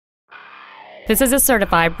This is a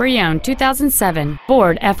certified pre-owned 2007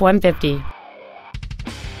 Ford F-150.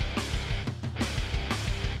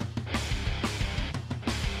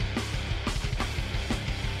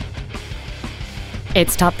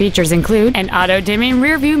 Its top features include an auto-dimming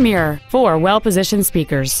rearview mirror, 4 well-positioned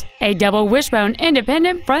speakers, a double wishbone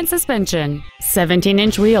independent front suspension,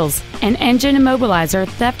 17-inch wheels, an engine immobilizer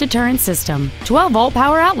theft deterrent system, 12-volt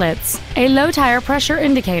power outlets, a low tire pressure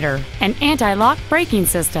indicator, an anti-lock braking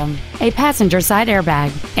system, a passenger side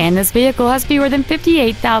airbag, and this vehicle has fewer than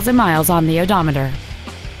 58,000 miles on the odometer.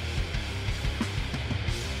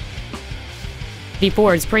 The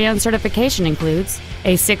Ford's pre-owned certification includes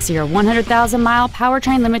a 6-year, 100,000-mile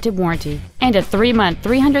powertrain limited warranty and a 3-month,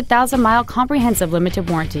 300,000-mile comprehensive limited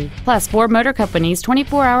warranty, plus Ford Motor Company's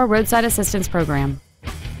 24-hour roadside assistance program.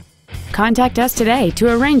 Contact us today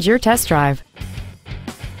to arrange your test drive.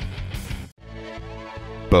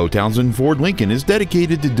 Beau Townsend Ford Lincoln is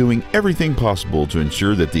dedicated to doing everything possible to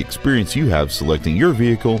ensure that the experience you have selecting your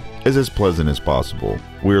vehicle is as pleasant as possible.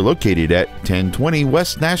 We are located at 1020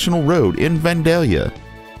 West National Road in Vandalia.